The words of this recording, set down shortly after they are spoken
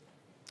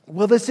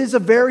Well, this is a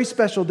very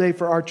special day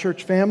for our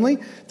church family.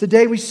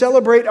 Today we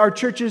celebrate our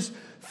church's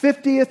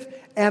 50th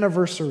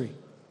anniversary.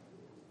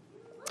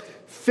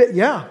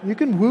 Yeah, you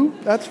can woo.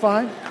 That's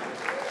fine.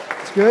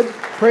 It's good.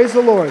 Praise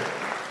the Lord.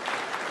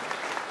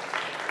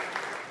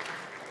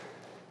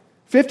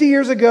 50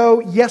 years ago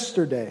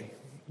yesterday,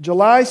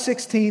 July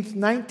 16th,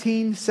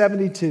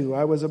 1972,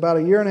 I was about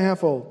a year and a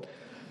half old.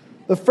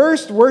 The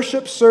first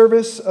worship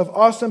service of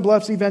Austin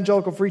Bluffs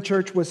Evangelical Free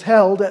Church was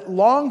held at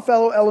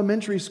Longfellow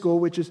Elementary School,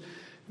 which is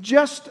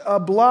just a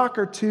block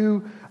or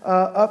two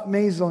up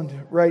Maitland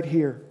right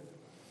here.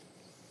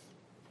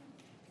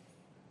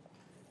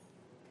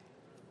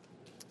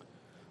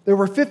 There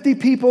were 50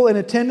 people in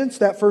attendance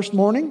that first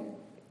morning.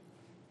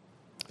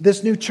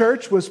 This new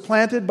church was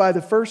planted by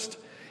the First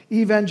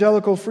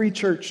Evangelical Free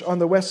Church on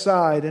the west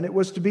side, and it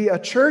was to be a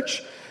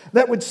church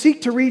that would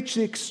seek to reach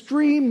the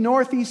extreme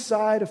northeast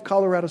side of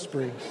Colorado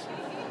Springs.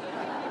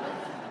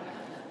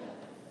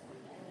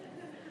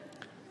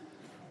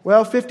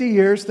 Well, 50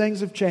 years, things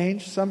have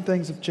changed. Some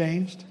things have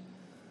changed.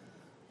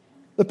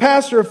 The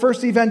pastor of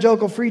First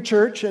Evangelical Free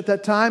Church at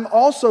that time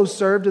also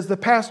served as the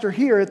pastor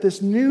here at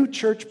this new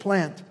church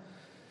plant.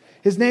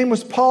 His name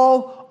was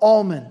Paul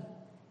Allman.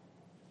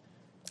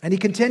 And he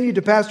continued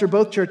to pastor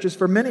both churches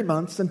for many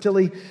months until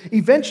he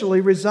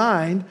eventually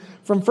resigned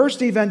from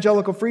First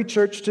Evangelical Free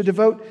Church to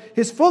devote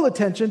his full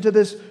attention to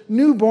this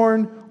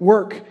newborn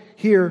work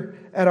here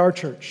at our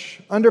church.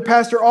 Under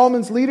Pastor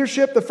Allman's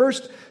leadership, the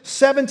first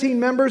 17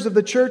 members of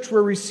the church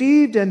were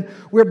received, and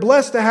we're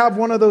blessed to have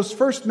one of those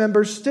first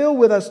members still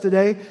with us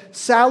today,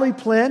 Sally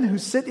Plynn,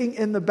 who's sitting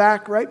in the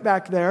back, right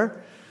back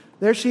there.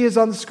 There she is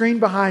on the screen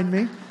behind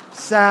me.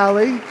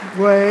 Sally,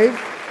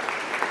 wave.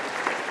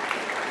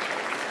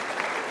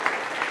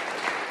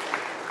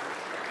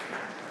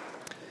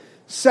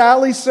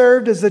 Sally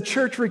served as the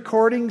church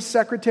recording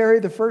secretary,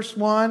 the first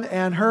one,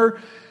 and her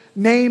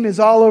name is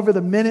all over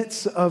the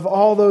minutes of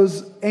all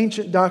those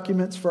ancient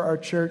documents for our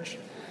church.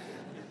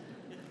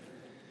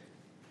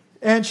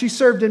 And she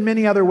served in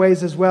many other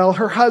ways as well.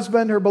 Her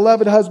husband, her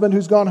beloved husband,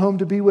 who's gone home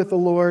to be with the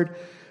Lord,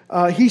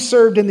 he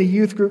served in the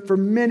youth group for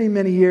many,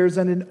 many years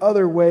and in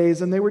other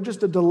ways. And they were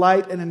just a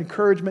delight and an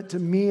encouragement to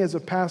me as a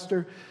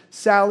pastor.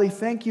 Sally,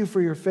 thank you for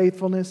your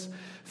faithfulness.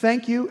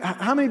 Thank you.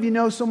 How many of you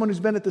know someone who's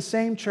been at the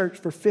same church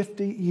for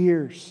 50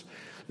 years?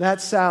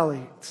 That's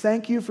Sally.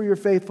 Thank you for your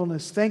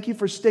faithfulness. Thank you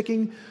for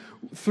sticking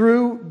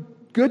through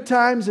good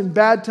times and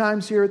bad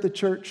times here at the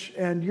church.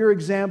 And your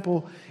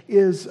example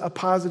is a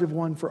positive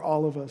one for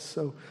all of us.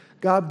 So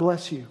God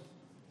bless you.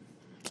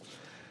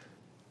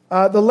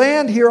 The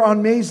land here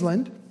on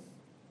Maitland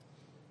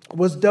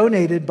was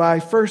donated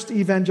by First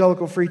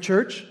Evangelical Free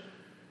Church.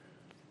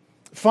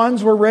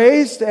 Funds were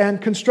raised and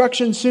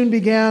construction soon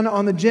began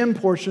on the gym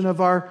portion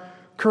of our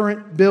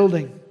current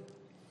building.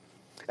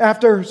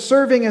 After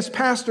serving as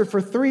pastor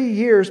for 3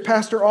 years,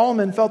 Pastor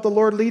Allman felt the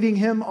Lord leading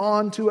him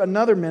on to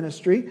another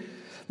ministry.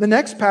 The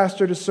next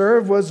pastor to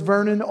serve was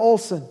Vernon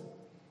Olson.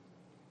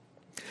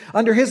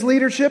 Under his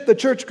leadership, the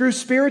church grew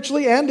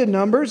spiritually and in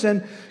numbers,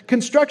 and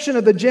construction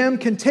of the gym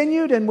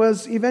continued and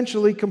was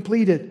eventually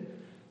completed.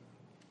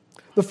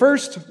 The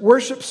first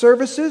worship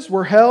services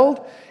were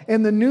held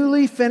in the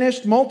newly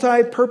finished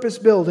multi-purpose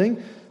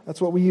building.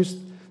 That's what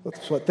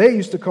they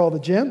used to call the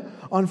gym,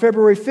 on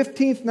February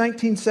 15th,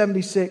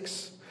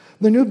 1976.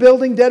 The new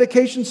building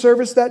dedication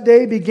service that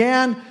day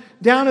began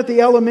down at the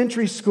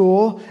elementary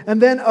school,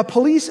 and then a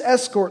police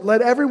escort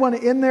led everyone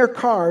in their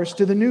cars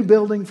to the new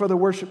building for the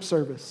worship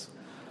service.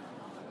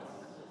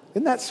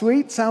 Isn't that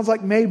sweet? Sounds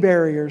like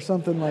Mayberry or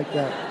something like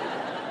that.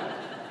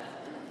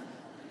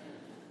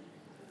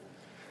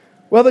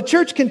 Well, the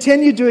church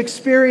continued to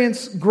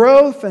experience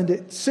growth, and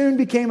it soon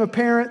became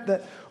apparent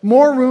that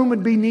more room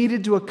would be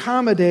needed to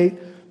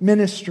accommodate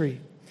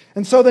ministry.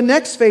 And so the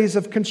next phase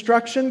of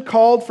construction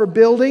called for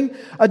building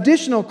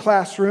additional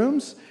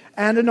classrooms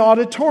and an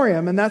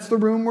auditorium, and that's the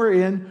room we're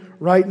in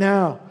right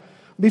now.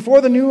 Before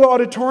the new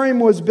auditorium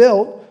was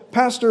built,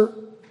 Pastor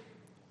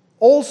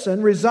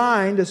Olson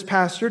resigned as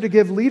pastor to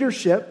give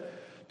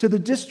leadership to the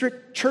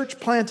district church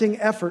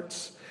planting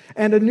efforts.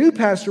 And a new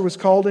pastor was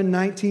called in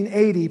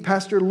 1980,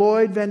 Pastor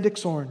Lloyd Van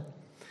Dixhorn.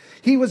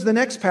 He was the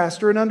next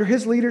pastor, and under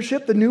his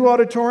leadership, the new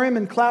auditorium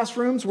and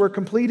classrooms were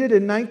completed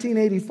in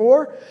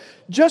 1984,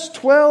 just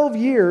 12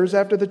 years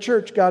after the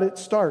church got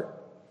its start.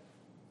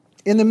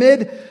 In the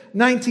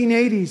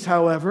mid-1980s,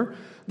 however,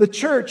 the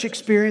church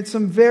experienced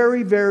some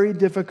very, very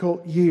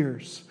difficult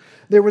years.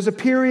 There was a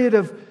period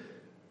of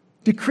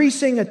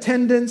decreasing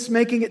attendance,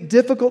 making it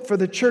difficult for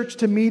the church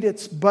to meet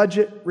its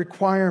budget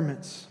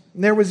requirements.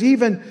 And there was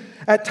even,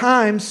 at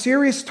times,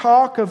 serious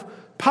talk of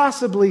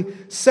possibly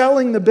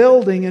selling the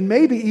building and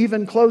maybe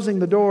even closing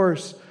the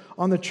doors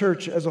on the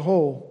church as a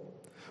whole.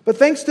 But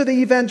thanks to the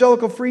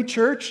Evangelical Free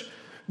Church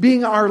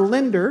being our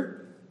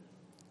lender,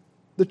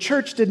 the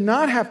church did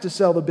not have to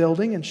sell the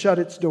building and shut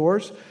its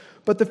doors,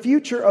 but the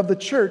future of the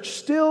church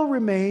still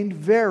remained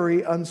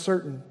very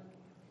uncertain.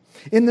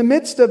 In the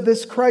midst of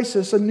this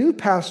crisis, a new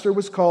pastor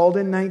was called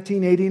in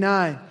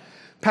 1989,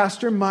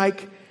 Pastor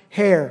Mike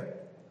Hare.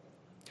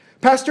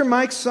 Pastor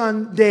Mike's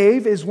son,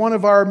 Dave, is one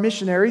of our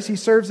missionaries. He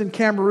serves in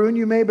Cameroon.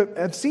 You may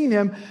have seen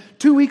him.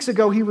 2 weeks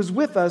ago, he was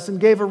with us and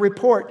gave a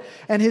report.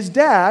 And his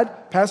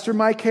dad, Pastor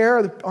Mike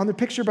Hare, on the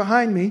picture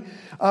behind me,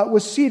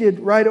 was seated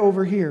right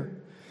over here.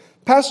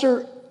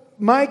 Pastor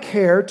Mike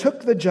Hare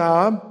took the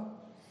job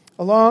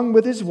along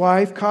with his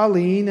wife,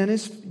 Colleen, and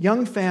his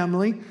young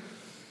family.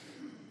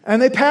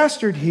 And they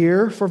pastored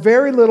here for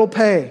very little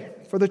pay.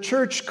 For the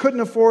church couldn't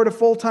afford a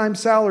full-time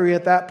salary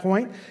at that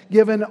point,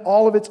 given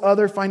all of its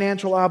other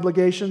financial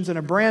obligations and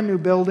a brand new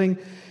building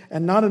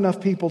and not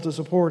enough people to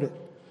support it.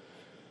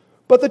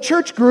 But the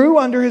church grew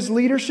under his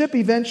leadership.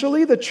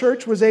 Eventually, the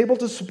church was able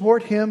to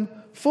support him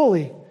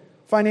fully,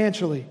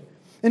 financially.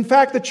 In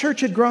fact, the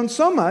church had grown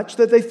so much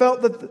that they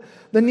felt that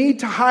the need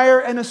to hire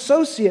an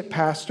associate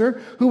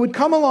pastor who would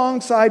come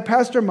alongside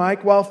Pastor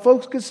Mike while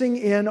focusing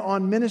in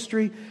on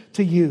ministry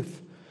to youth.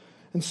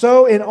 And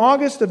so in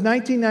August of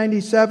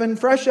 1997,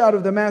 fresh out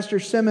of the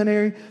Master's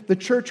Seminary, the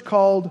church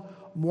called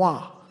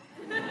moi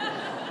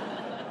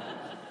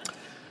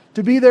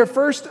to be their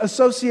first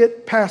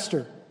associate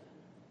pastor.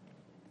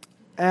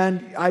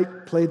 And I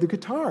played the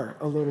guitar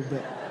a little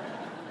bit.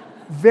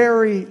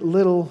 Very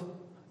little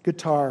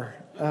guitar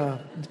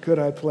could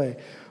I play.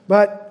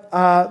 But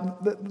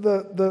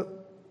the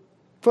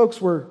folks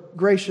were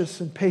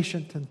gracious and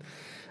patient, and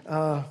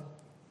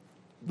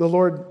the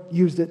Lord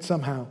used it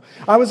somehow.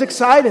 I was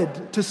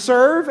excited to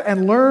serve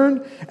and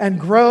learn and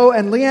grow,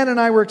 and Leanne and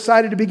I were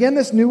excited to begin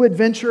this new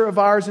adventure of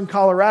ours in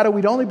Colorado.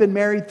 We'd only been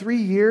married 3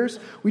 years.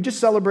 We just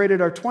celebrated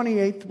our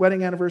 28th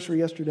wedding anniversary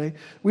yesterday.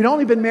 We'd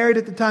only been married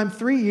at the time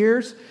 3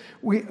 years.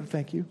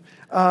 Thank you.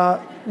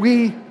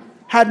 We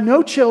had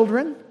no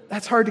children.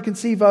 That's hard to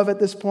conceive of at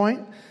this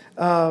point.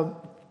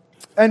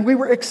 And we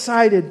were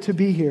excited to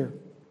be here,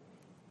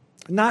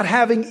 not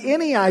having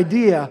any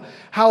idea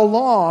how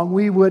long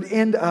we would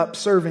end up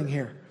serving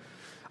here.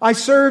 I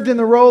served in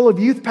the role of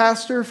youth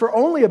pastor for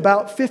only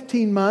about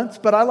 15 months,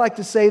 but I like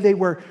to say they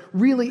were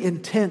really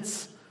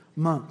intense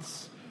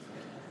months.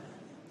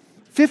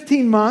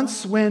 15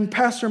 months when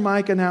Pastor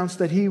Mike announced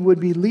that he would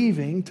be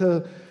leaving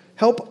to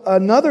help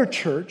another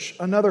church,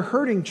 another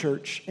hurting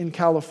church in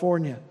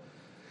California.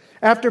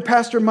 After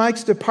Pastor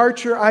Mike's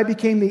departure, I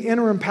became the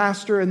interim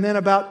pastor, and then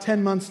about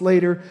 10 months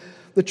later,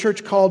 the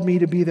church called me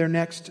to be their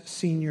next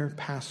senior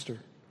pastor.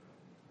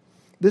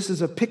 This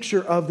is a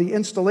picture of the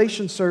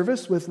installation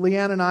service with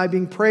Leanne and I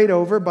being prayed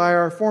over by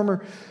our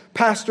former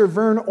pastor,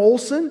 Vern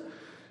Olson,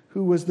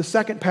 who was the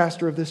second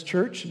pastor of this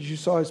church, as you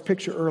saw his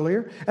picture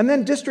earlier, and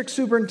then District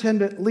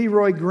Superintendent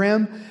Leroy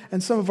Grimm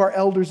and some of our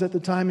elders at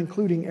the time,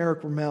 including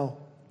Eric Rommel.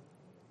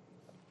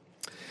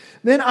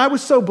 Then I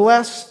was so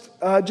blessed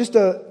just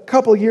a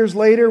couple years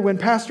later when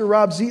Pastor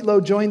Rob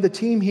Zietlow joined the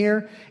team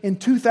here in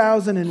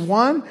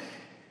 2001.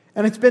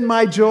 And it's been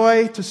my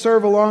joy to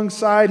serve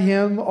alongside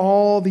him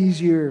all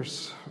these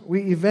years.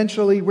 You can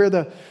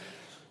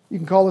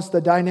call us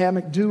the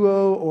dynamic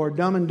duo or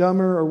Dumb and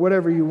Dumber or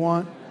whatever you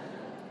want.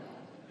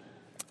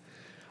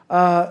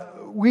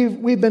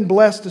 We've been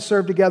blessed to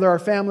serve together. Our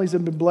families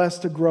have been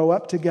blessed to grow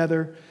up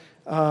together.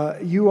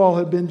 You all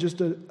have been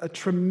just a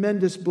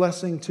tremendous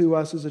blessing to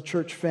us as a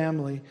church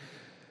family.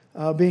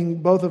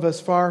 Being both of us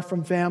far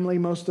from family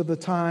most of the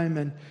time,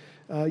 and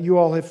you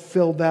all have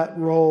filled that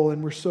role,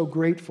 and we're so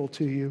grateful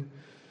to you.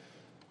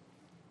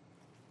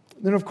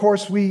 Then, of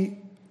course, we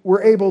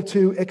were able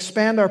to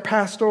expand our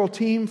pastoral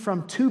team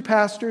from 2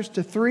 pastors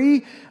to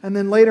 3, and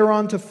then later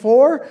on to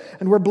 4.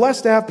 And we're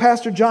blessed to have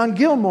Pastor John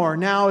Gilmore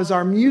now as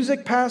our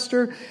music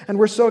pastor, and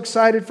we're so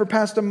excited for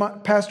Pastor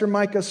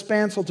Micah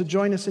Spansel to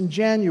join us in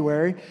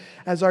January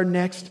as our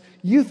next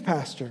youth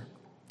pastor.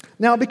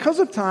 Now, because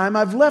of time,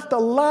 I've left a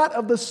lot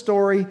of the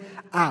story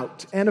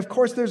out. And of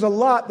course, there's a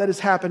lot that has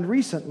happened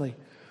recently.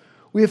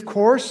 We, of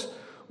course,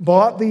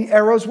 bought the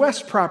Arrows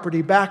West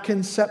property back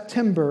in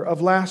September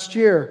of last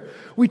year.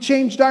 We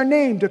changed our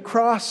name to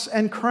Cross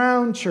and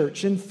Crown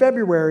Church in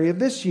February of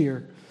this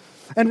year.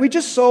 And we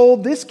just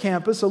sold this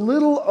campus a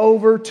little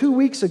over 2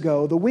 weeks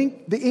ago.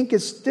 The ink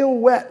is still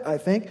wet, I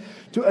think,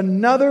 to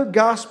another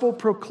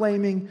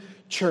gospel-proclaiming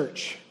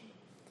church.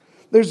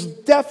 There's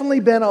definitely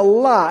been a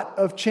lot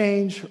of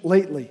change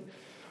lately.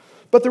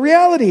 But the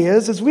reality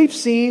is, as we've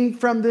seen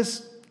from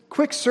this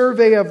quick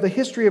survey of the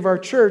history of our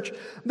church,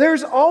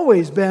 there's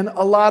always been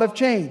a lot of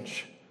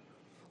change.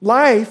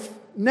 Life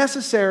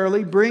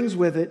necessarily brings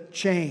with it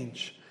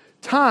change.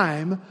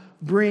 Time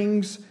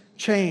brings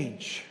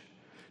change.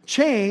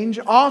 Change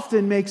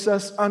often makes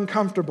us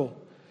uncomfortable.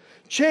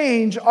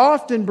 Change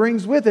often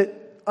brings with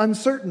it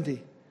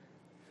uncertainty.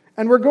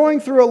 And we're going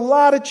through a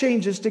lot of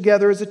changes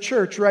together as a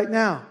church right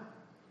now.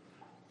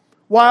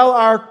 While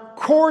our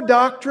core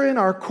doctrine,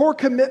 our core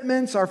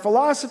commitments, our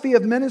philosophy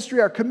of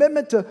ministry, our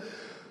commitment to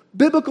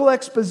biblical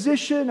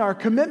exposition, our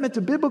commitment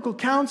to biblical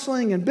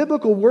counseling and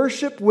biblical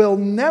worship will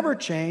never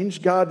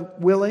change,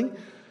 God willing,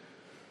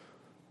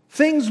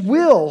 things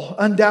will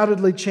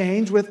undoubtedly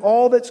change with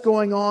all that's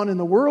going on in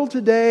the world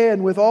today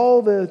and with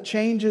all the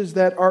changes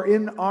that are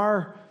in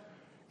our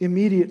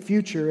immediate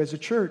future as a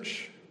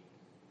church.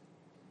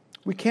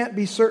 We can't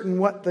be certain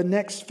what the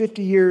next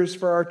 50 years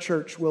for our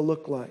church will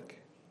look like.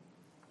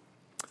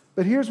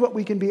 But here's what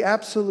we can be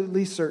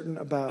absolutely certain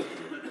about.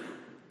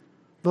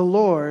 The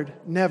Lord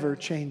never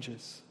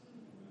changes.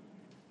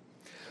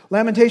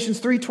 Lamentations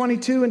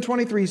 3:22 and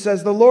 23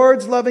 says, "The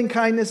Lord's loving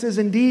kindnesses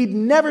indeed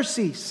never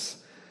cease,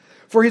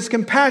 for His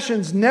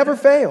compassions never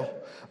fail.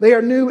 They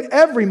are new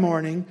every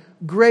morning.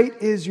 Great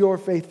is your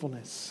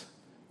faithfulness."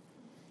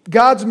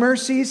 God's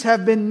mercies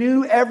have been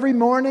new every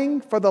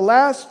morning for the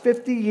last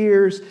 50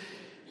 years,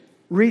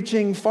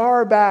 reaching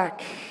far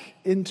back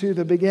into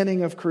the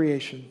beginning of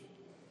creation.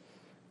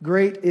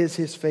 Great is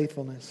His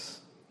faithfulness.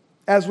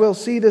 As we'll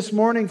see this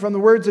morning from the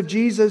words of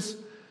Jesus,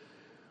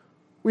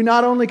 we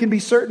not only can be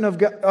certain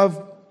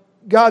of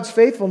God's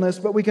faithfulness,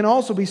 but we can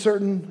also be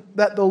certain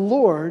that the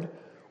Lord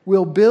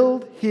will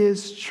build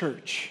His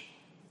church.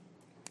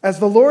 As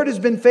the Lord has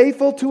been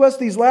faithful to us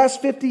these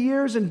last 50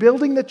 years in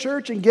building the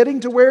church and getting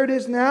to where it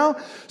is now,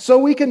 so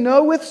we can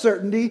know with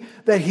certainty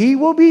that He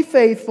will be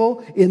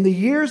faithful in the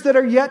years that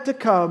are yet to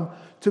come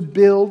to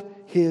build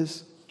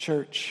His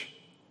church.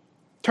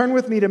 Turn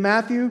with me to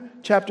Matthew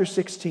chapter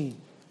 16.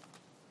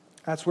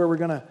 That's where we're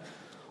going to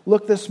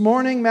look this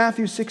morning,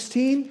 Matthew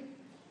 16.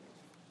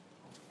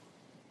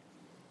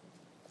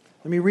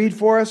 Let me read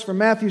for us from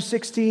Matthew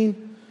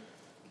 16,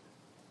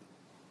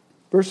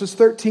 verses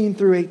 13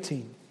 through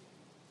 18.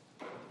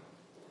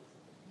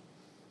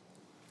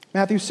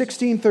 Matthew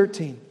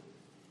 16:13.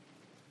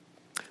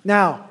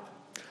 Now,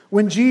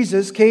 when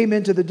Jesus came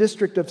into the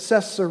district of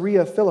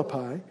Caesarea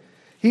Philippi,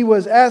 He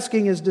was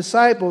asking His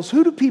disciples,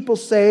 "Who do people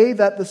say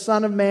that the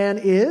Son of Man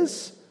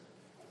is?"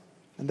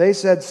 And they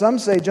said, "Some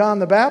say John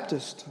the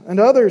Baptist, and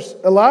others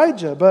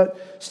Elijah, but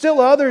still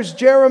others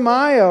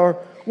Jeremiah or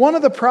one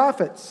of the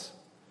prophets."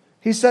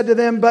 He said to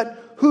them,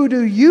 "But who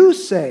do you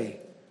say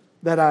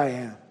that I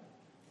am?"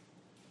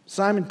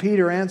 Simon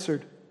Peter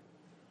answered,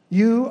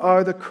 "You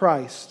are the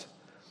Christ,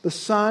 the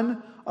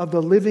Son of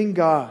the living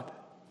God."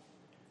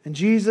 And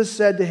Jesus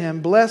said to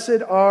him,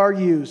 "Blessed are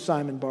you,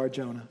 Simon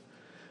Bar-Jonah,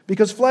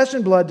 because flesh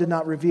and blood did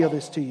not reveal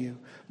this to you,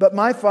 but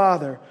my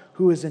Father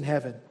who is in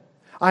heaven.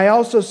 I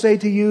also say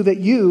to you that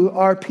you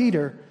are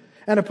Peter,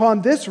 and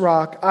upon this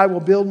rock I will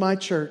build my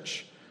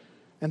church,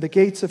 and the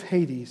gates of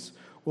Hades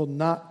will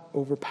not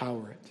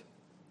overpower it."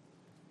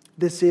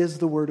 This is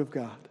the word of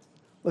God.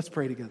 Let's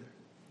pray together.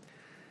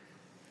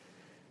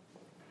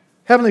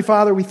 Heavenly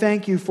Father, we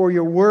thank You for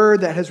Your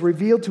word that has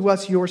revealed to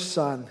us Your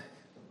Son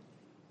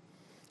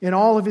in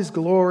all of His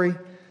glory,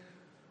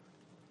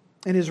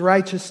 in His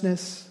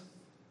righteousness,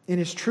 in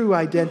His true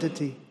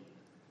identity.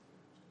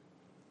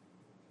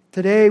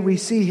 Today we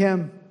see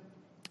Him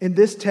in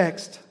this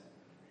text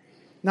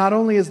not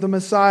only as the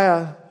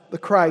Messiah, the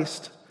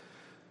Christ,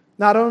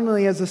 not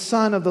only as the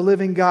Son of the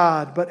living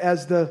God, but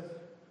as the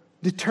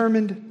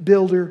determined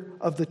builder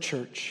of the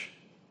church.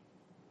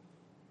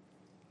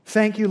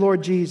 Thank You,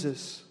 Lord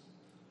Jesus,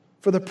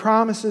 for the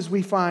promises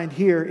we find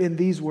here in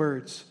these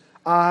words.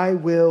 I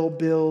will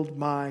build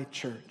my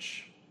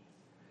church.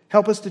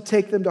 Help us to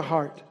take them to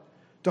heart,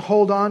 to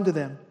hold on to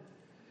them,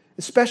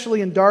 especially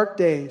in dark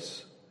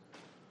days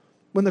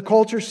when the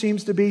culture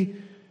seems to be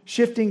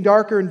shifting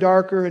darker and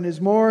darker and is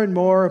more and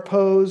more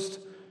opposed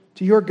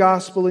to Your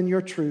gospel and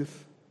Your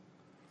truth.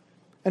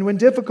 And when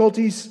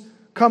difficulties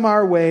come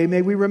our way,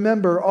 may we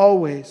remember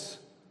always,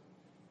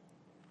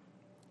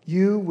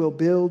 You will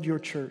build Your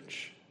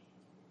church.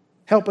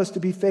 Help us to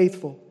be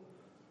faithful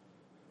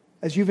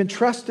as You've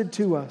entrusted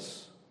to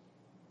us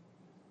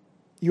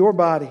Your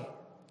body,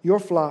 Your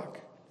flock,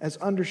 as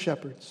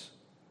under-shepherds.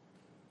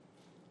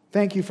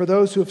 Thank You for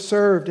those who have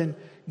served and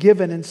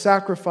given and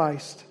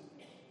sacrificed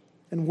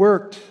and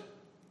worked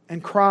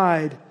and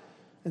cried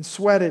and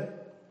sweated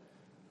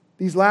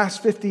these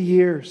last 50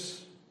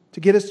 years to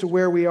get us to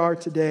where we are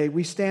today.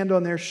 We stand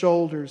on their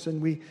shoulders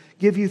and we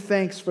give You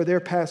thanks for their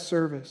past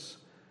service.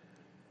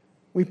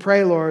 We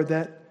pray, Lord,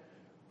 that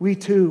we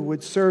too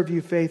would serve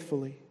You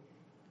faithfully,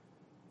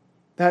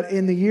 that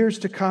in the years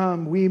to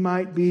come we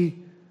might be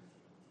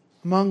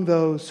among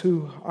those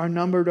who are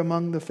numbered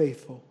among the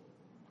faithful.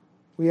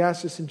 We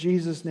ask this in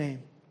Jesus' name.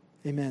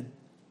 Amen.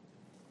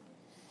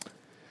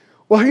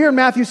 Well, here in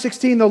Matthew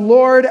 16, the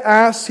Lord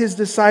asks His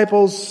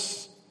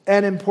disciples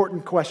an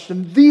important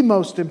question, the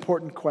most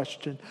important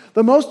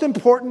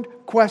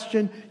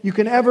question you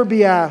can ever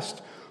be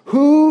asked.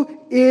 Who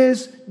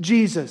is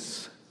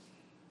Jesus?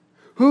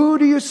 Who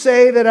do you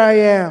say that I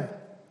am?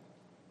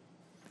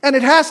 And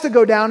it has to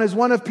go down as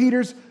one of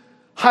Peter's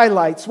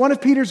highlights, one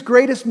of Peter's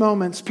greatest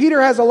moments.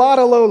 Peter has a lot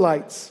of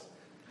lowlights.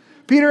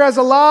 Peter has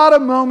a lot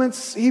of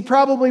moments he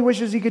probably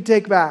wishes he could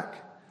take back,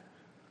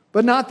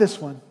 but not this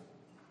one.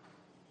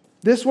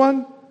 This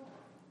one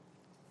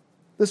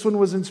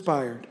was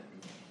inspired.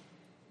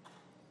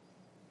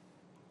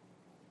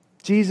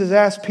 Jesus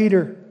asked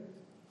Peter,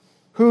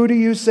 "Who do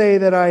you say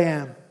that I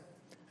am?"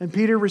 And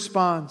Peter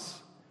responds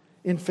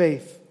in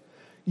faith,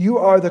 "You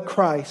are the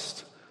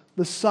Christ,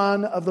 the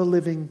Son of the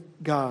living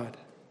God."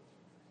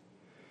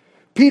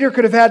 Peter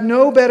could have had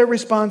no better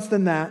response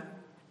than that.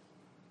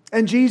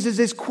 And Jesus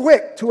is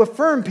quick to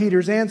affirm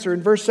Peter's answer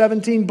in verse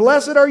 17.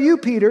 Blessed are you,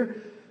 Peter.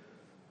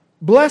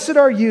 Blessed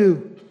are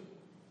you.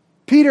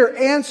 Peter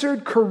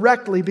answered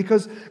correctly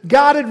because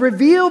God had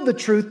revealed the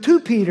truth to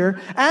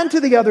Peter and to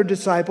the other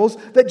disciples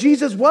that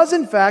Jesus was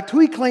in fact who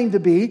He claimed to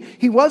be.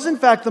 He was in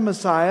fact the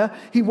Messiah.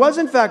 He was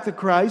in fact the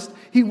Christ.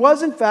 He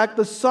was in fact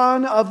the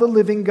Son of the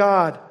living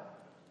God.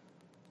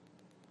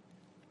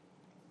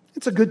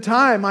 It's a good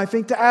time, I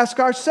think, to ask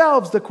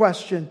ourselves the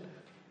question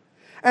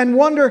and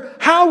wonder,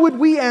 how would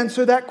we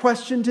answer that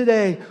question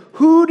today?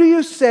 Who do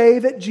you say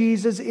that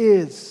Jesus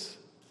is?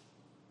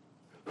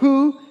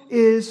 Who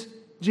is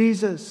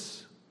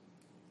Jesus?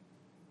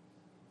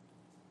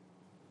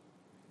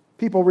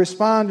 People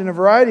respond in a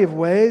variety of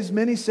ways.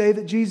 Many say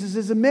that Jesus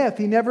is a myth.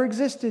 He never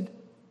existed.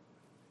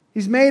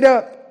 He's made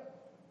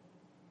up.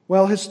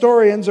 Well,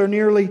 historians are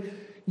nearly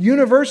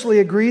universally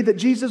agreed that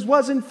Jesus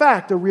was in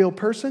fact a real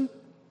person.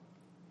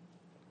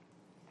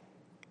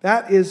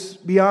 That is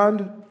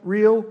beyond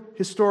real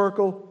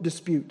historical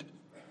dispute.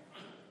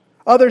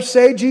 Others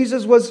say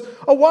Jesus was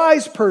a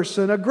wise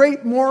person, a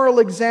great moral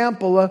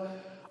example,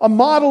 a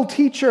model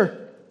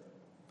teacher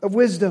of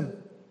wisdom.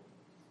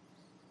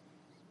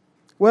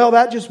 Well,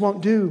 that just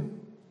won't do.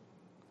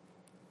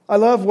 I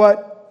love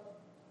what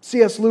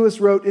C.S. Lewis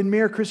wrote in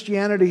Mere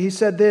Christianity. He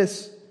said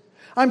this,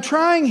 I'm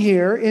trying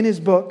here in his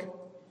book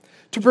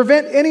to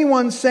prevent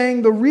anyone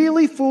saying the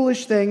really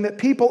foolish thing that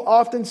people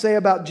often say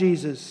about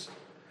Jesus.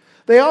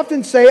 They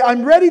often say,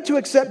 I'm ready to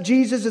accept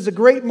Jesus as a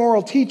great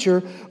moral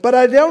teacher, but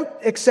I don't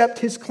accept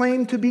His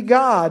claim to be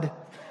God.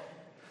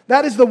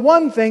 That is the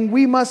one thing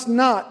we must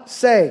not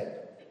say.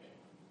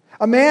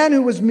 A man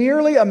who was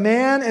merely a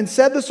man and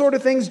said the sort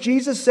of things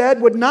Jesus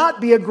said would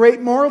not be a great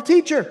moral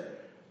teacher.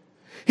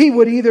 He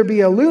would either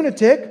be a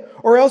lunatic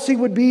or else he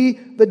would be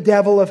the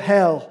devil of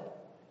hell.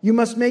 You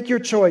must make your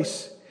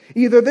choice.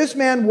 Either this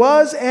man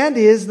was and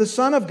is the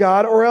Son of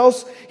God, or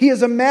else he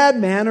is a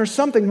madman or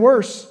something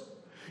worse.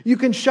 You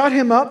can shut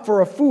him up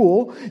for a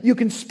fool, you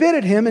can spit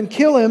at him and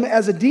kill him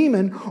as a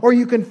demon, or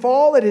you can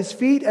fall at his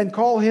feet and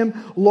call him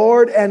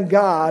Lord and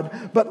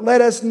God. But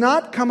let us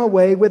not come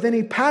away with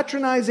any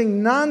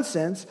patronizing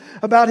nonsense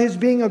about his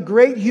being a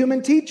great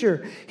human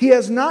teacher. He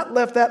has not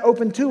left that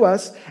open to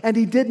us, and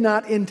he did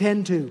not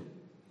intend to.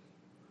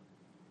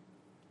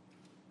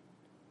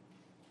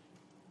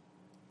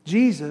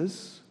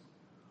 Jesus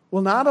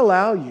will not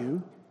allow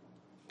you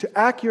to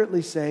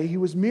accurately say he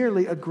was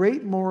merely a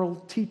great moral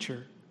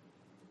teacher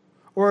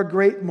or a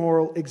great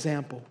moral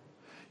example.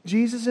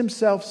 Jesus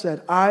Himself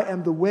said, I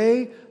am the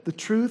way, the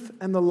truth,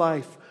 and the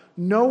life.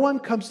 No one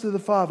comes to the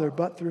Father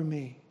but through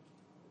me.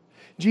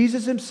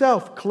 Jesus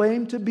Himself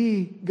claimed to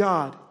be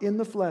God in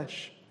the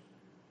flesh.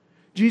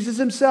 Jesus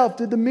Himself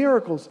did the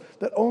miracles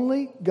that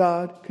only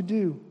God could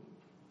do.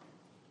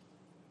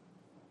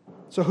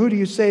 So who do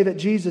you say that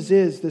Jesus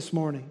is this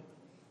morning?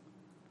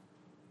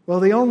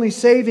 Well, the only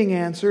saving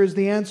answer is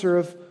the answer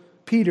of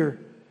Peter.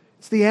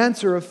 It's the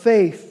answer of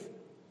faith.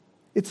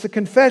 It's the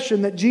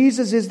confession that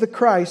Jesus is the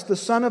Christ, the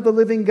Son of the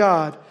living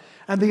God,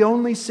 and the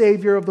only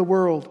Savior of the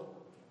world.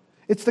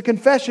 It's the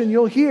confession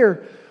you'll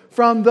hear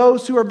from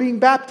those who are being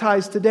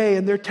baptized today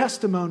in their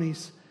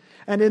testimonies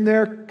and in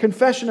their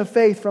confession of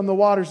faith from the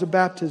waters of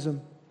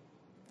baptism.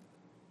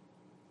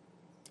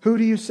 Who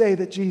do you say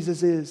that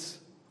Jesus is?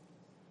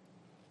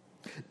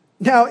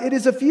 Now, it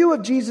is a few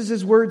of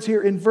Jesus' words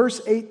here in verse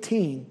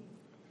 18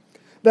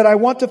 that I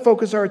want to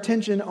focus our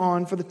attention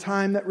on for the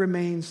time that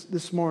remains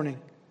this morning.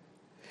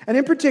 And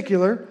in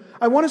particular,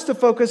 I want us to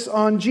focus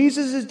on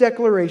Jesus'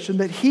 declaration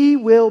that He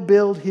will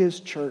build His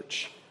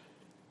church.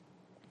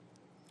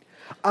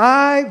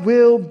 I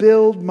will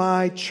build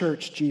my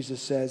church,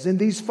 Jesus says. In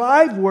these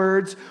 5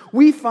 words,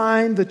 we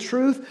find the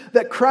truth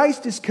that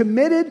Christ is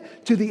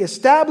committed to the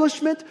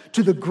establishment,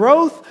 to the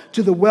growth,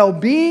 to the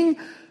well-being,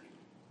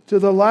 to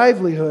the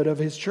livelihood of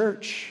His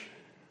church.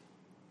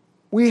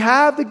 We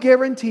have the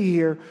guarantee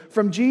here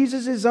from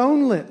Jesus'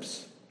 own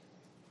lips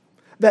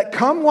that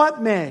come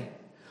what may,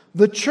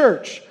 the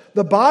church,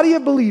 the body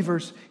of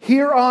believers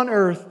here on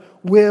earth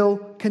will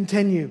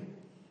continue.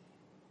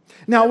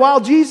 Now, while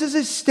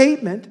Jesus'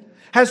 statement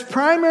has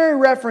primary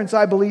reference,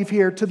 I believe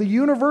here, to the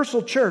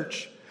universal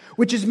church,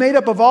 which is made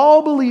up of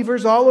all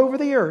believers all over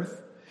the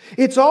earth,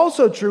 it's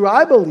also true,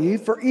 I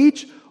believe, for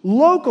each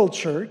local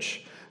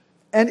church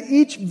and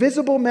each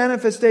visible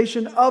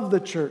manifestation of the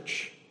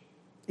church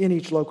in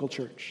each local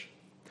church.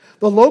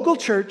 The local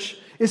church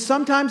is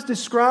sometimes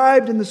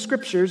described in the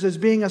Scriptures as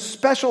being a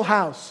special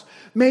house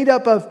made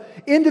up of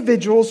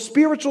individual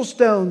spiritual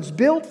stones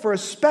built for a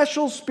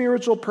special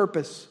spiritual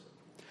purpose.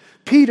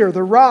 Peter,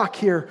 the rock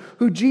here,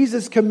 who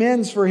Jesus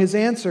commends for his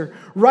answer,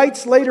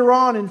 writes later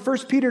on in 1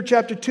 Peter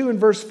chapter 2 and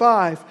verse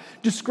 5,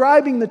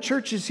 describing the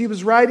churches he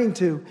was writing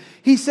to.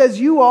 He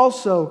says, you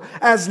also,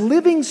 as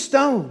living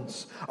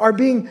stones, are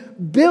being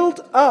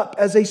built up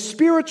as a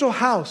spiritual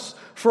house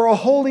for a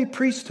holy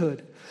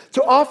priesthood,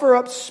 to offer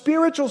up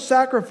spiritual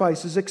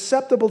sacrifices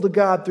acceptable to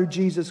God through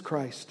Jesus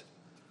Christ.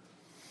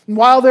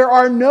 While there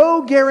are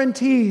no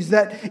guarantees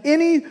that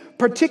any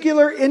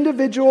particular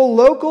individual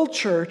local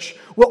church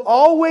will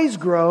always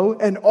grow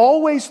and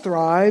always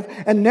thrive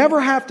and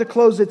never have to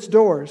close its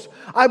doors,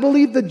 I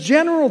believe the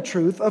general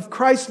truth of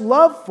Christ's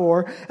love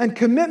for and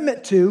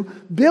commitment to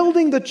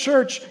building the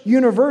church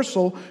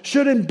universal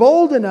should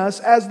embolden us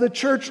as the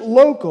church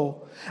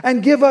local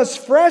and give us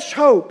fresh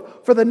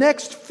hope for the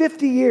next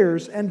 50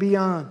 years and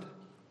beyond.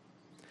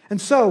 And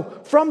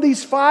so, from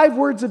these 5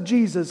 words of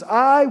Jesus,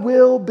 I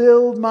will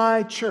build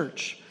my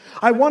church,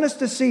 I want us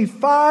to see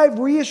 5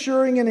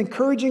 reassuring and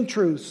encouraging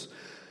truths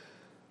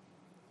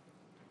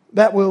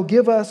that will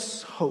give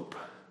us hope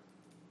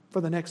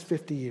for the next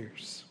 50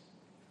 years.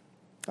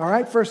 All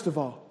right, first of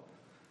all,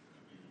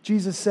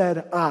 Jesus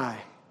said, I.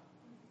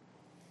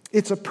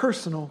 It's a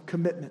personal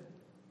commitment.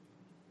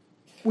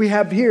 We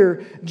have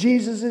here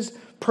Jesus'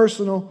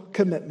 personal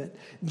commitment.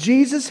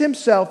 Jesus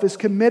himself is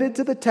committed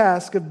to the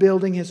task of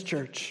building his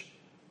church.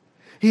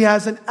 He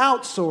hasn't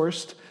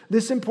outsourced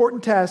this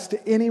important task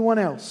to anyone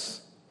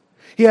else.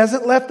 He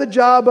hasn't left the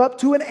job up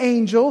to an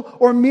angel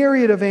or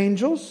myriad of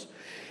angels.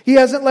 He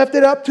hasn't left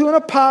it up to an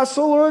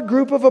apostle or a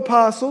group of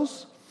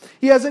apostles.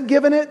 He hasn't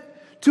given it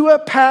to a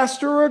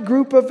pastor or a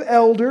group of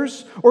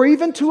elders or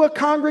even to a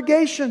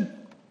congregation.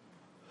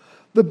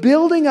 The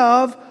building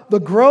of, the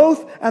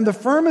growth, and the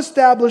firm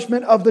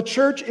establishment of the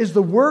church is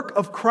the work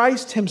of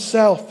Christ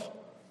himself.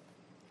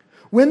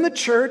 When the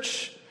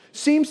church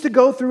seems to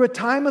go through a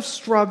time of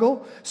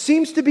struggle,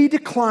 seems to be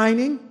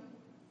declining,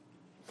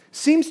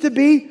 seems to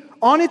be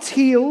on its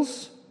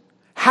heels,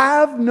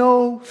 have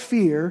no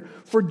fear,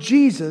 for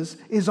Jesus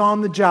is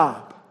on the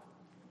job,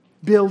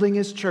 building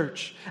his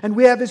church. And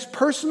we have his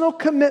personal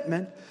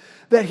commitment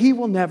that he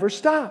will never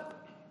stop.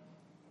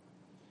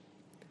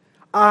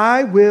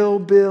 I will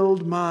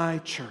build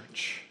my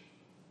church.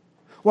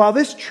 While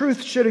this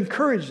truth should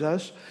encourage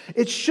us,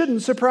 it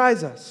shouldn't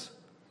surprise us.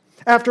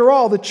 After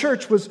all, the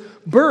church was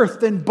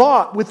birthed and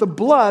bought with the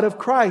blood of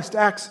Christ,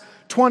 Acts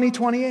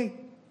 20:28.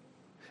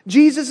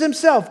 Jesus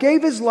himself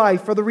gave his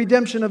life for the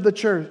redemption of the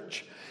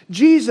church.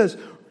 Jesus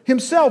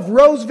himself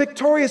rose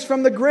victorious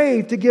from the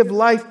grave to give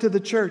life to the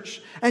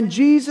church. And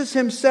Jesus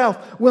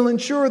himself will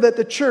ensure that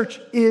the church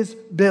is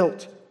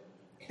built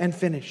and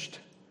finished.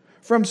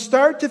 From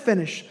start to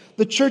finish,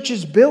 the church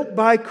is built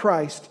by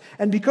Christ.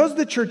 And because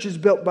the church is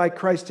built by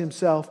Christ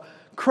himself,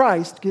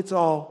 Christ gets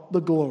all the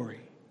glory.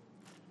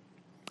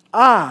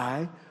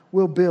 I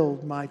will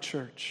build my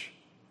church.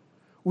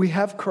 We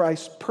have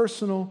Christ's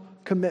personal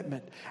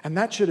commitment, and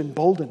that should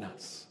embolden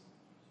us.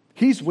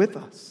 He's with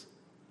us.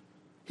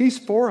 He's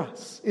for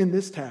us in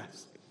this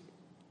task.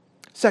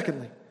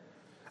 Secondly,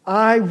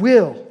 I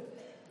will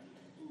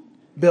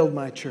build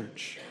my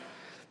church.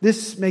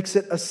 This makes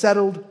it a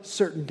settled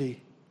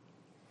certainty.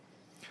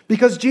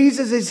 Because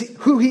Jesus is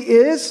who he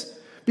is,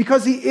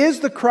 because he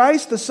is the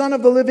Christ, the Son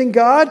of the living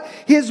God,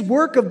 his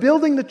work of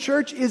building the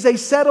church is a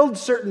settled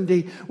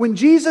certainty. When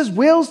Jesus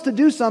wills to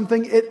do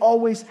something, it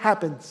always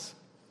happens.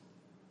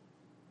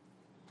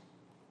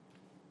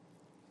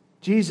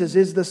 Jesus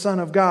is the Son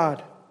of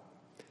God.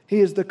 He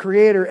is the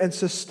creator and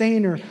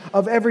sustainer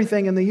of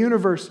everything in the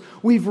universe.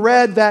 We've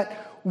read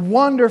that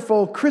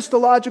wonderful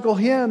Christological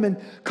hymn in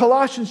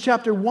Colossians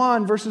chapter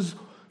 1, verses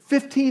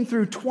 15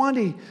 through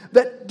 20,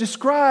 that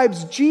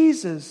describes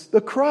Jesus,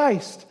 the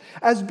Christ,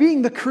 as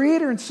being the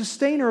creator and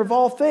sustainer of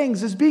all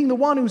things, as being the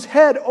one who's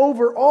head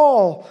over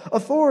all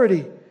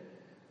authority.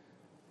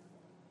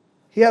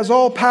 He has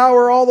all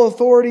power, all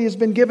authority has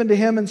been given to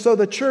him, and so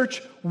the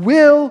church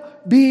will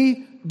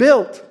be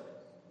built.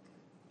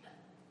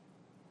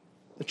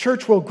 The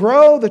church will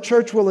grow, the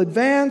church will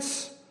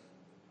advance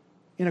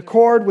in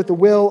accord with the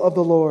will of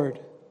the Lord.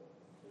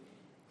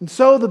 And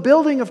so the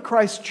building of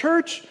Christ's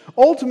church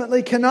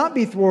ultimately cannot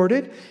be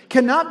thwarted,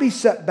 cannot be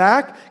set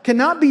back,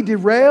 cannot be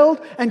derailed,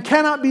 and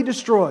cannot be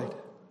destroyed.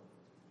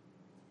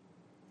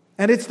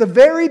 And it's the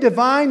very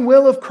divine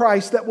will of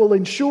Christ that will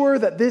ensure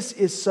that this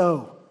is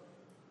so.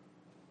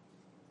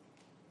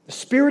 The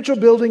spiritual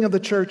building of the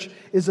church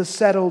is a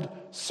settled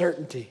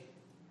certainty.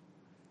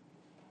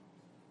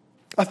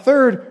 A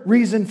third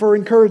reason for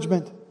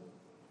encouragement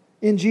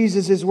in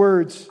Jesus'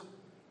 words.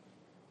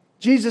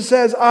 Jesus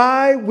says,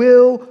 I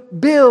will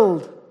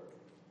build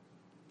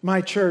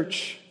my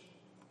church.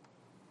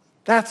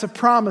 That's a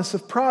promise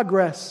of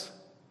progress.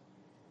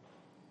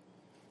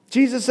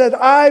 Jesus said,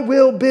 I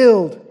will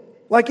build.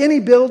 Like any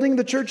building,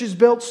 the church is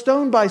built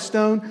stone by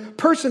stone,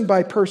 person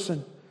by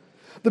person.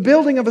 The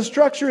building of a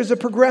structure is a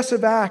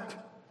progressive act.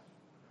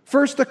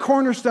 First, the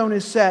cornerstone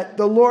is set.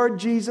 The Lord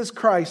Jesus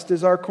Christ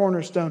is our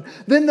cornerstone.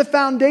 Then the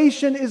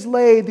foundation is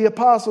laid, the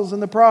apostles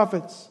and the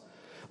prophets.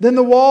 Then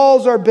the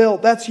walls are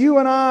built. That's you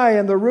and I,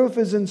 and the roof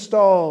is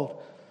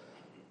installed.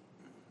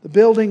 The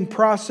building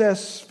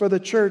process for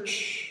the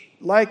church,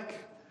 like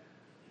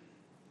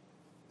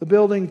the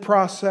building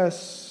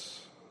process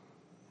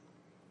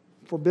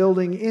for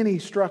building any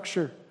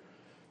structure,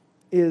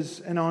 is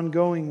an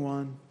ongoing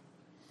one.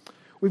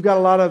 We've got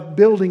a lot of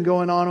building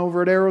going on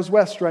over at Arrows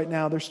West right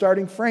now. They're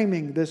starting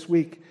framing this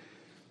week.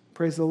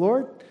 Praise the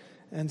Lord.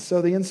 And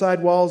so the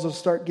inside walls will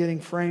start getting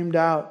framed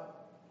out.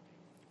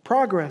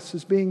 Progress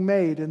is being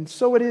made, and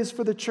so it is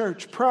for the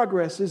church.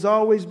 Progress is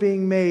always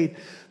being made.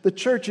 The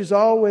church is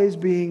always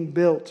being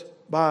built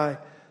by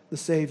the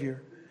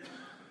Savior.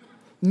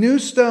 New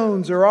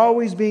stones are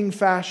always being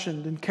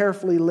fashioned and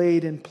carefully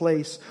laid in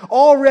place.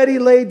 Already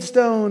laid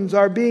stones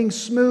are being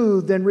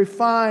smoothed and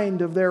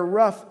refined of their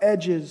rough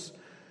edges.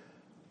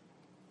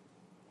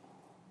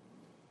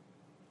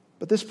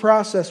 But this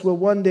process will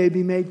one day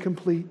be made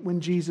complete when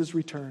Jesus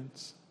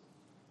returns.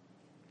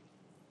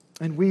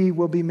 And we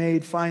will be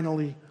made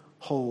finally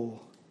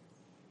whole.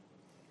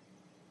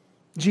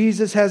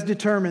 Jesus has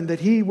determined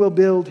that He will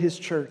build His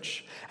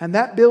church. And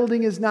that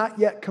building is not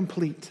yet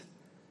complete.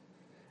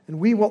 And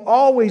we will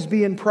always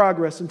be in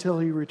progress until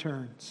He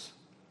returns.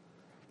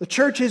 The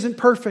church isn't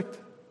perfect.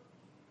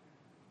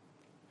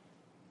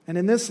 And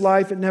in this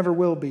life, it never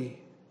will be.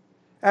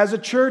 As a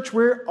church,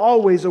 we're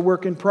always a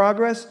work in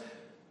progress.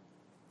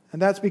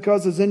 And that's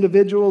because as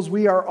individuals,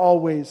 we are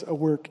always a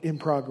work in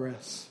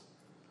progress.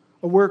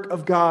 A work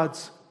of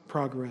God's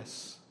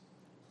progress.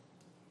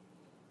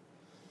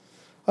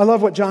 I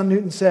love what John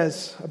Newton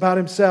says about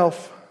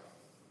himself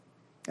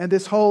and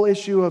this whole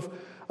issue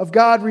of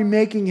God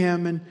remaking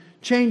him and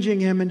changing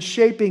him and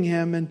shaping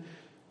him. And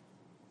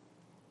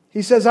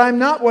he says, I am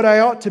not what I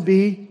ought to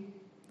be.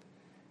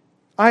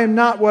 I am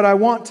not what I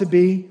want to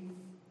be.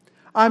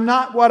 I'm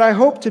not what I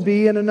hope to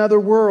be in another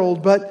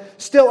world,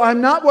 but still I'm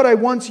not what I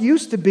once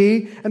used to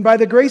be, and by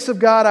the grace of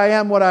God I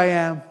am what I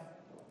am.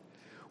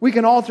 We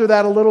can alter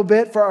that a little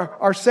bit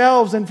for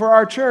ourselves and for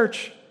our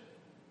church.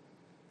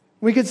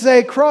 We could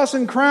say cross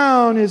and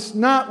crown is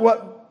not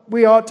what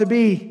we ought to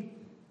be.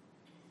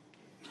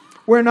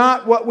 We're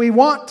not what we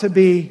want to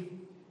be.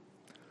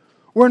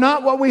 We're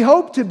not what we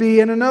hope to be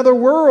in another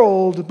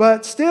world,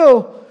 but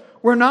still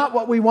we're not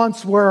what we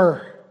once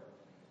were.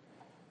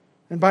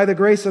 And by the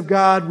grace of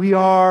God, we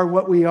are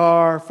what we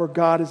are, for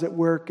God is at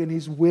work and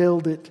He's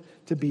willed it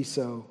to be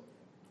so.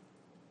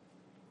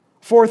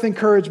 Fourth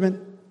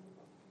encouragement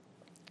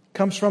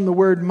comes from the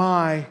word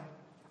my.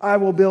 I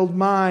will build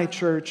my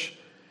church.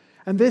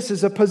 And this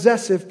is a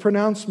possessive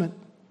pronouncement.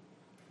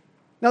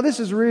 Now this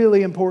is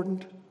really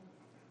important.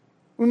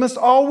 We must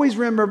always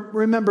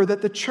remember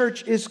that the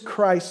church is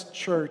Christ's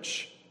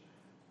church.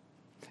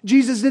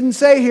 Jesus didn't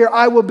say here,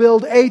 I will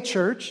build a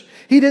church.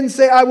 He didn't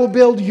say, I will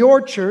build your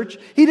church.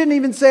 He didn't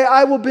even say,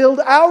 I will build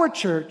our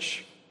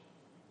church.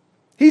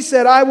 He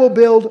said, I will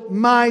build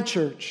my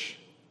church.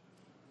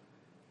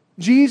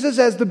 Jesus,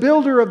 as the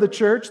builder of the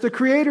church, the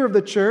creator of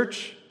the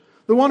church,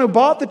 the one who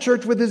bought the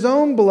church with His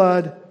own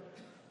blood,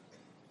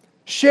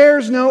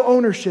 shares no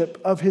ownership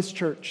of His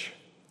church.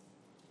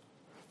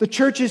 The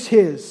church is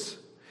His.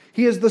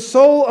 He is the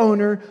sole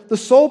owner, the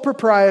sole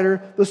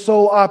proprietor, the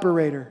sole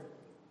operator.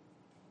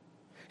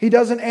 He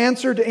doesn't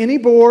answer to any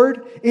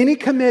board, any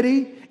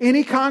committee,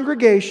 any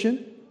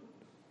congregation,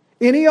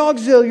 any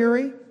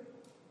auxiliary.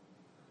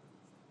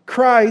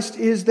 Christ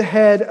is the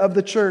head of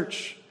the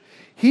church.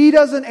 He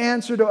doesn't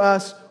answer to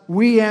us,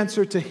 we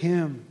answer to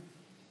Him.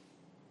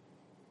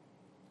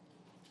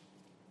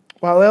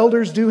 While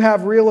elders do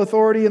have real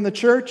authority in the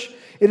church,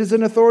 it is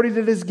an authority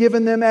that is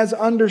given them as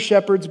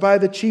under-shepherds by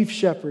the chief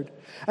shepherd.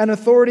 An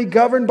authority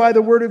governed by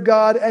the Word of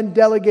God and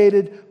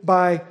delegated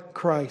by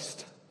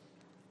Christ.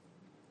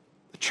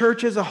 The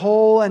church as a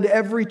whole and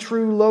every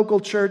true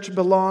local church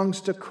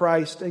belongs to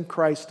Christ and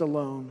Christ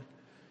alone.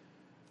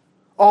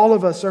 All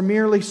of us are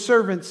merely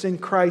servants in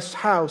Christ's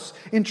house,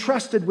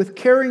 entrusted with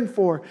caring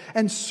for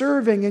and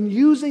serving and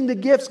using the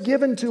gifts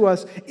given to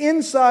us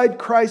inside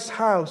Christ's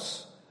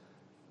house.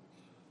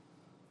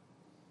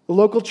 The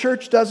local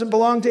church doesn't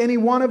belong to any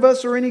one of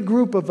us or any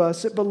group of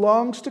us. It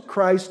belongs to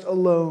Christ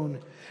alone.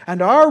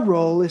 And our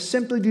role is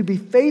simply to be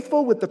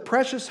faithful with the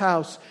precious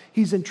house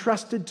He's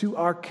entrusted to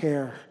our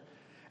care.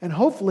 And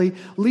hopefully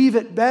leave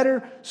it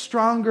better,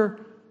 stronger,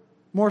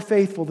 more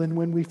faithful than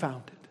when we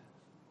found it.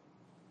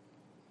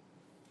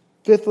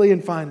 Fifthly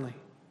and finally,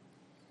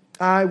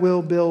 I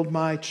will build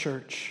my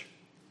church.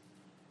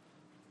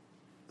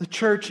 The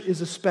church is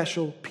a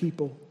special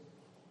people.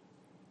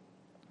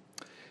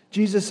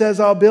 Jesus says,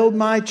 I'll build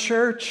my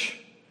church.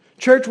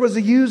 Church was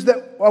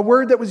a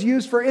word that was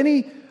used for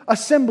any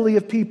assembly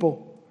of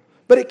people.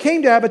 But it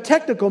came to have a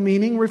technical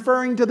meaning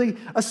referring to the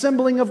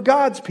assembling of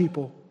God's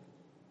people.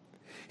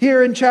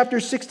 Here in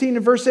chapter 16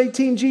 and verse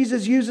 18,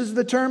 Jesus uses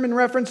the term in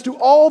reference to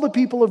all the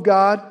people of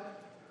God,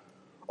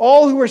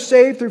 all who are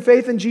saved through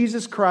faith in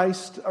Jesus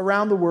Christ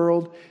around the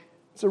world.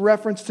 It's a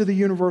reference to the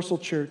universal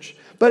church.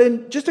 But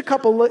in just a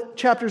couple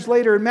chapters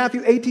later, in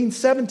Matthew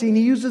 18:17,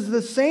 he uses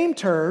the same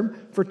term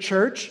for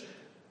church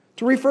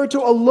to refer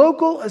to a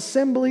local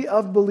assembly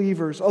of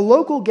believers, a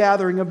local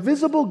gathering, a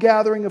visible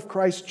gathering of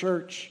Christ's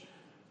church.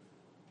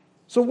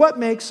 So what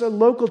makes a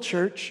local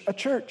church a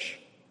church?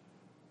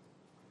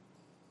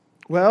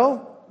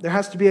 Well, there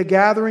has to be a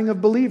gathering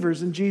of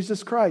believers in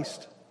Jesus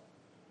Christ.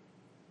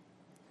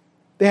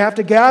 They have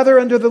to gather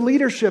under the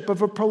leadership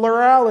of a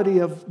plurality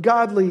of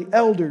godly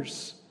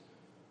elders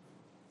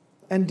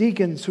and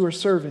deacons who are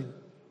serving.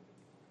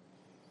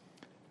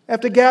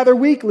 have to gather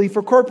weekly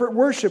for corporate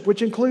worship,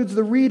 which includes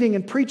the reading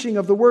and preaching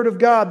of the Word of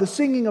God, the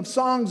singing of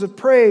songs of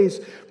praise,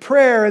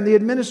 prayer, and the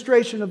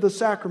administration of the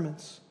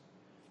sacraments.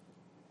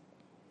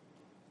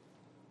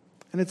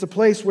 And it's a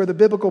place where the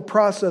biblical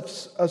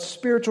process of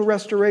spiritual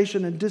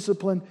restoration and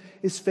discipline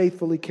is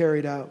faithfully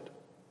carried out.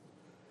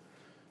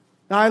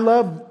 Now, I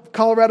love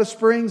Colorado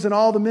Springs and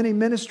all the many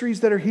ministries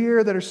that are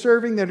here, that are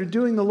serving, that are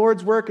doing the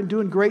Lord's work and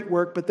doing great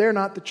work, but they're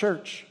not the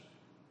church.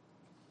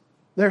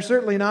 They're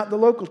certainly not the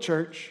local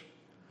church.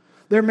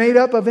 They're made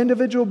up of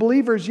individual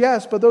believers,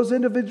 yes, but those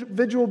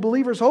individual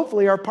believers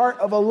hopefully are part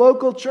of a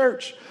local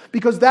church,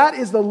 because that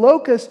is the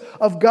locus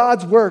of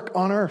God's work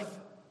on earth.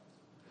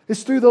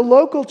 It's through the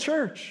local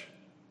church.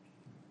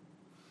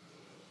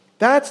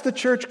 That's the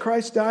church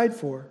Christ died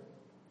for.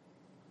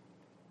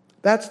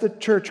 That's the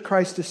church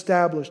Christ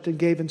established and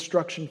gave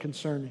instruction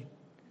concerning.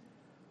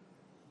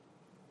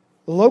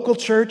 The local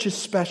church is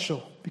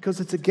special because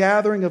it's a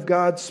gathering of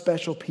God's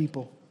special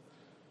people.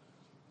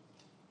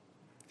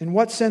 In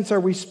what sense are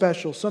we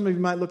special? Some of you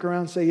might look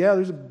around and say, yeah,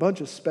 there's a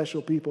bunch of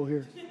special people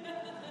here.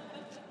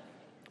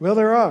 Well,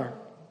 there are.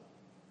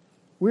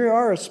 We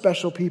are a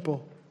special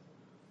people,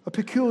 a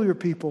peculiar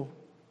people.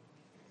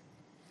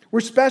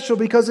 We're special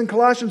because in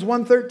Colossians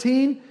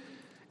 1:13,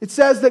 it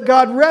says that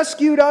God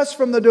rescued us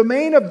from the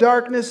domain of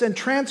darkness and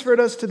transferred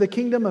us to the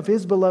kingdom of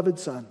His beloved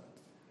Son.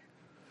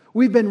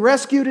 We've been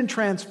rescued and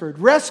transferred.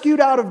 Rescued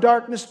out of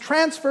darkness,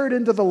 transferred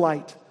into the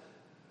light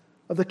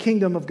of the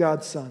kingdom of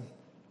God's Son.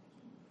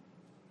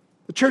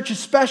 The church is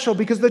special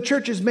because the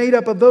church is made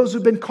up of those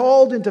who've been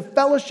called into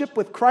fellowship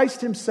with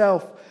Christ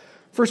Himself.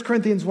 1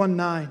 Corinthians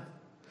 1:9.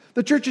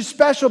 The church is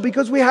special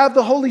because we have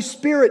the Holy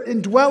Spirit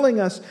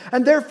indwelling us,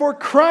 and therefore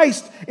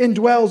Christ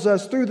indwells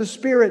us through the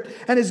Spirit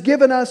and has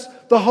given us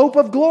the hope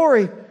of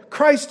glory,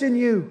 Christ in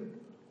you.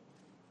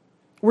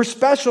 We're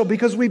special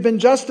because we've been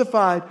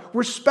justified.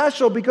 We're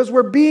special because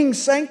we're being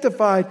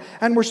sanctified.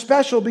 And we're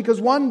special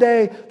because one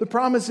day the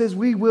promise is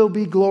we will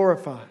be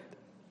glorified.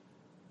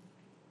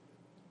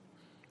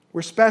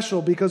 We're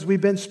special because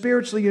we've been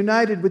spiritually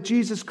united with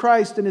Jesus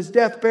Christ in His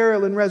death,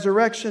 burial, and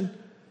resurrection.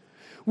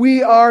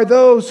 We are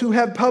those who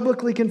have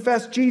publicly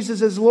confessed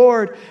Jesus as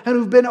Lord and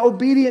who've been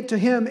obedient to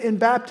Him in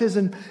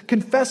baptism,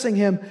 confessing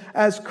Him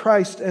as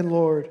Christ and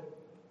Lord.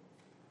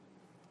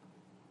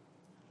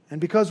 And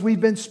because we've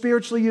been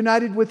spiritually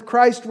united with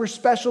Christ, we're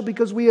special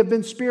because we have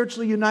been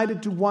spiritually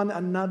united to one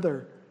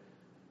another.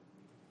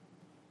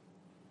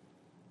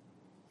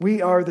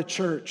 We are the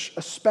church,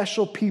 a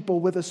special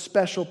people with a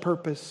special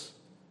purpose.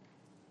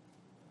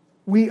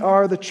 We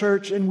are the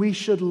church, and we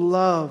should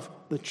love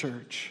the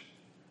church.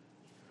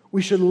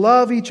 We should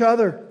love each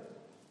other,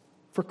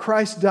 for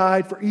Christ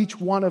died for each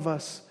one of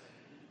us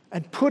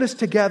and put us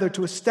together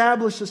to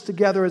establish us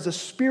together as a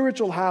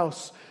spiritual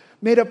house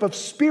made up of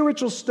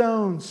spiritual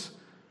stones,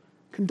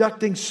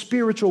 conducting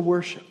spiritual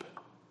worship.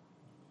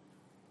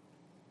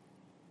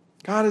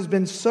 God has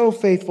been so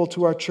faithful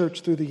to our church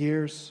through the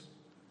years.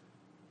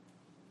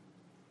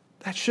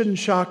 That shouldn't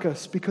shock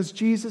us because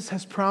Jesus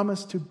has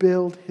promised to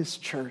build His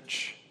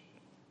church,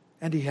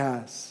 and He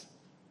has.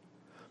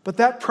 But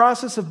that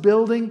process of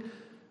building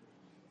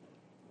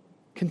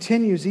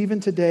continues even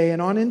today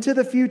and on into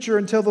the future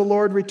until the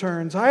Lord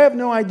returns. I have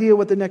no idea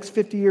what the next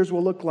 50 years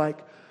will look like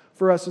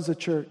for us as a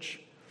church.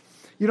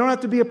 You don't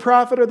have to be a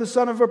prophet or the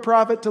son of a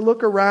prophet to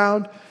look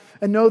around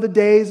and know the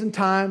days and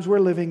times we're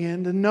living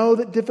in, to know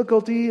that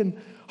difficulty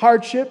and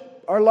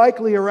hardship are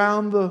likely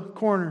around the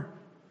corner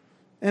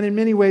and in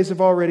many ways have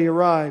already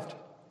arrived.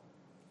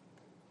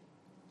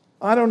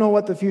 I don't know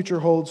what the future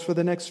holds for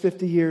the next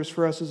 50 years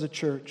for us as a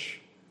church.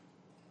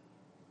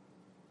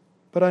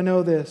 But I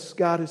know this: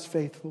 God is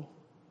faithful.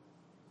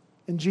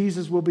 And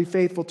Jesus will be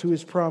faithful to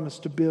His promise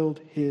to build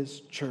His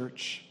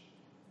church.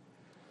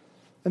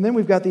 And then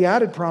we've got the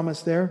added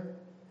promise there.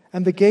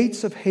 And the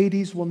gates of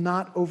Hades will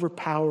not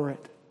overpower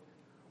it.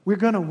 We're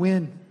going to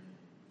win.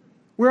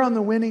 We're on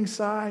the winning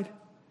side.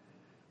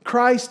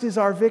 Christ is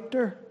our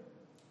victor.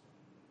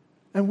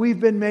 And we've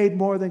been made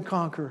more than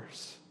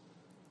conquerors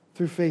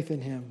through faith in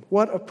Him.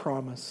 What a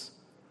promise.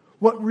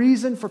 What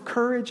reason for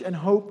courage and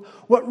hope.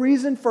 What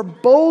reason for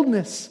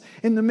boldness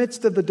in the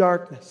midst of the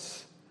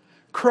darkness.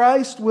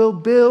 Christ will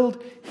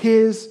build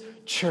His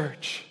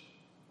church.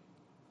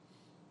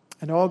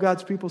 And all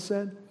God's people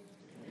said?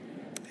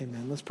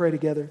 Amen. Let's pray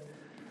together.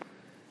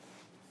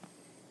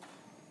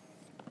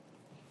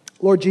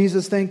 Lord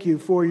Jesus, thank You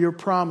for Your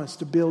promise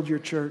to build Your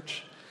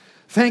church.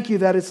 Thank You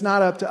that it's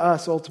not up to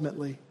us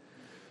ultimately.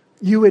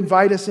 You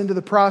invite us into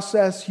the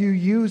process. You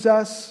use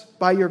us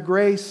by Your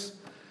grace.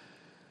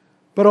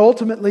 But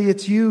ultimately,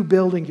 it's You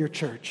building Your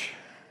church.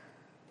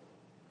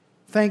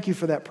 Thank You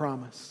for that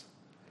promise.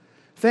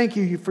 Thank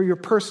You for Your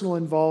personal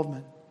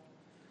involvement.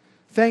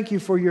 Thank You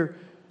for Your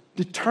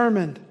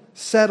determined,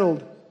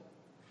 settled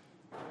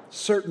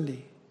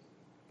certainty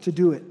to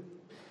do it.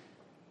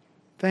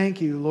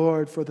 Thank You,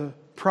 Lord, for the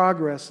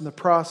progress and the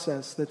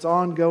process that's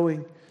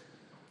ongoing.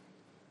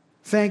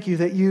 Thank You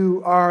that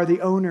You are the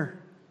owner,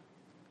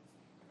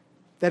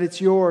 that it's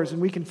Yours,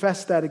 and we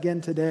confess that again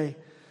today.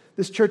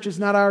 This church is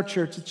not our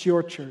church, it's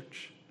Your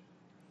church.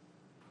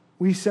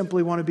 We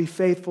simply want to be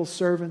faithful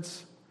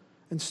servants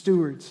and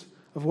stewards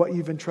of what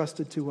you've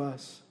entrusted to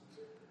us.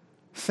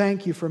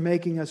 Thank you for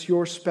making us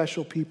your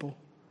special people,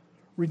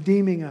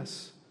 redeeming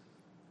us,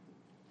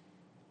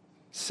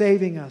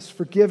 saving us,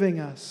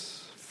 forgiving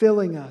us,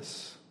 filling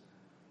us,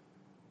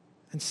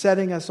 and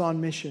setting us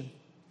on mission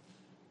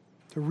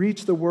to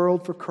reach the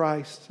world for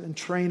Christ and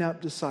train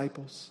up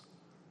disciples.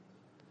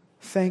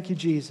 Thank you,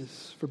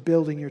 Jesus, for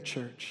building your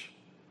church.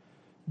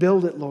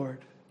 Build it, Lord.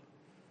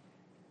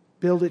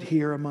 Build it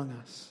here among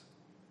us.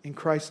 In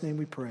Christ's name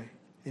we pray.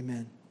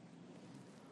 Amen.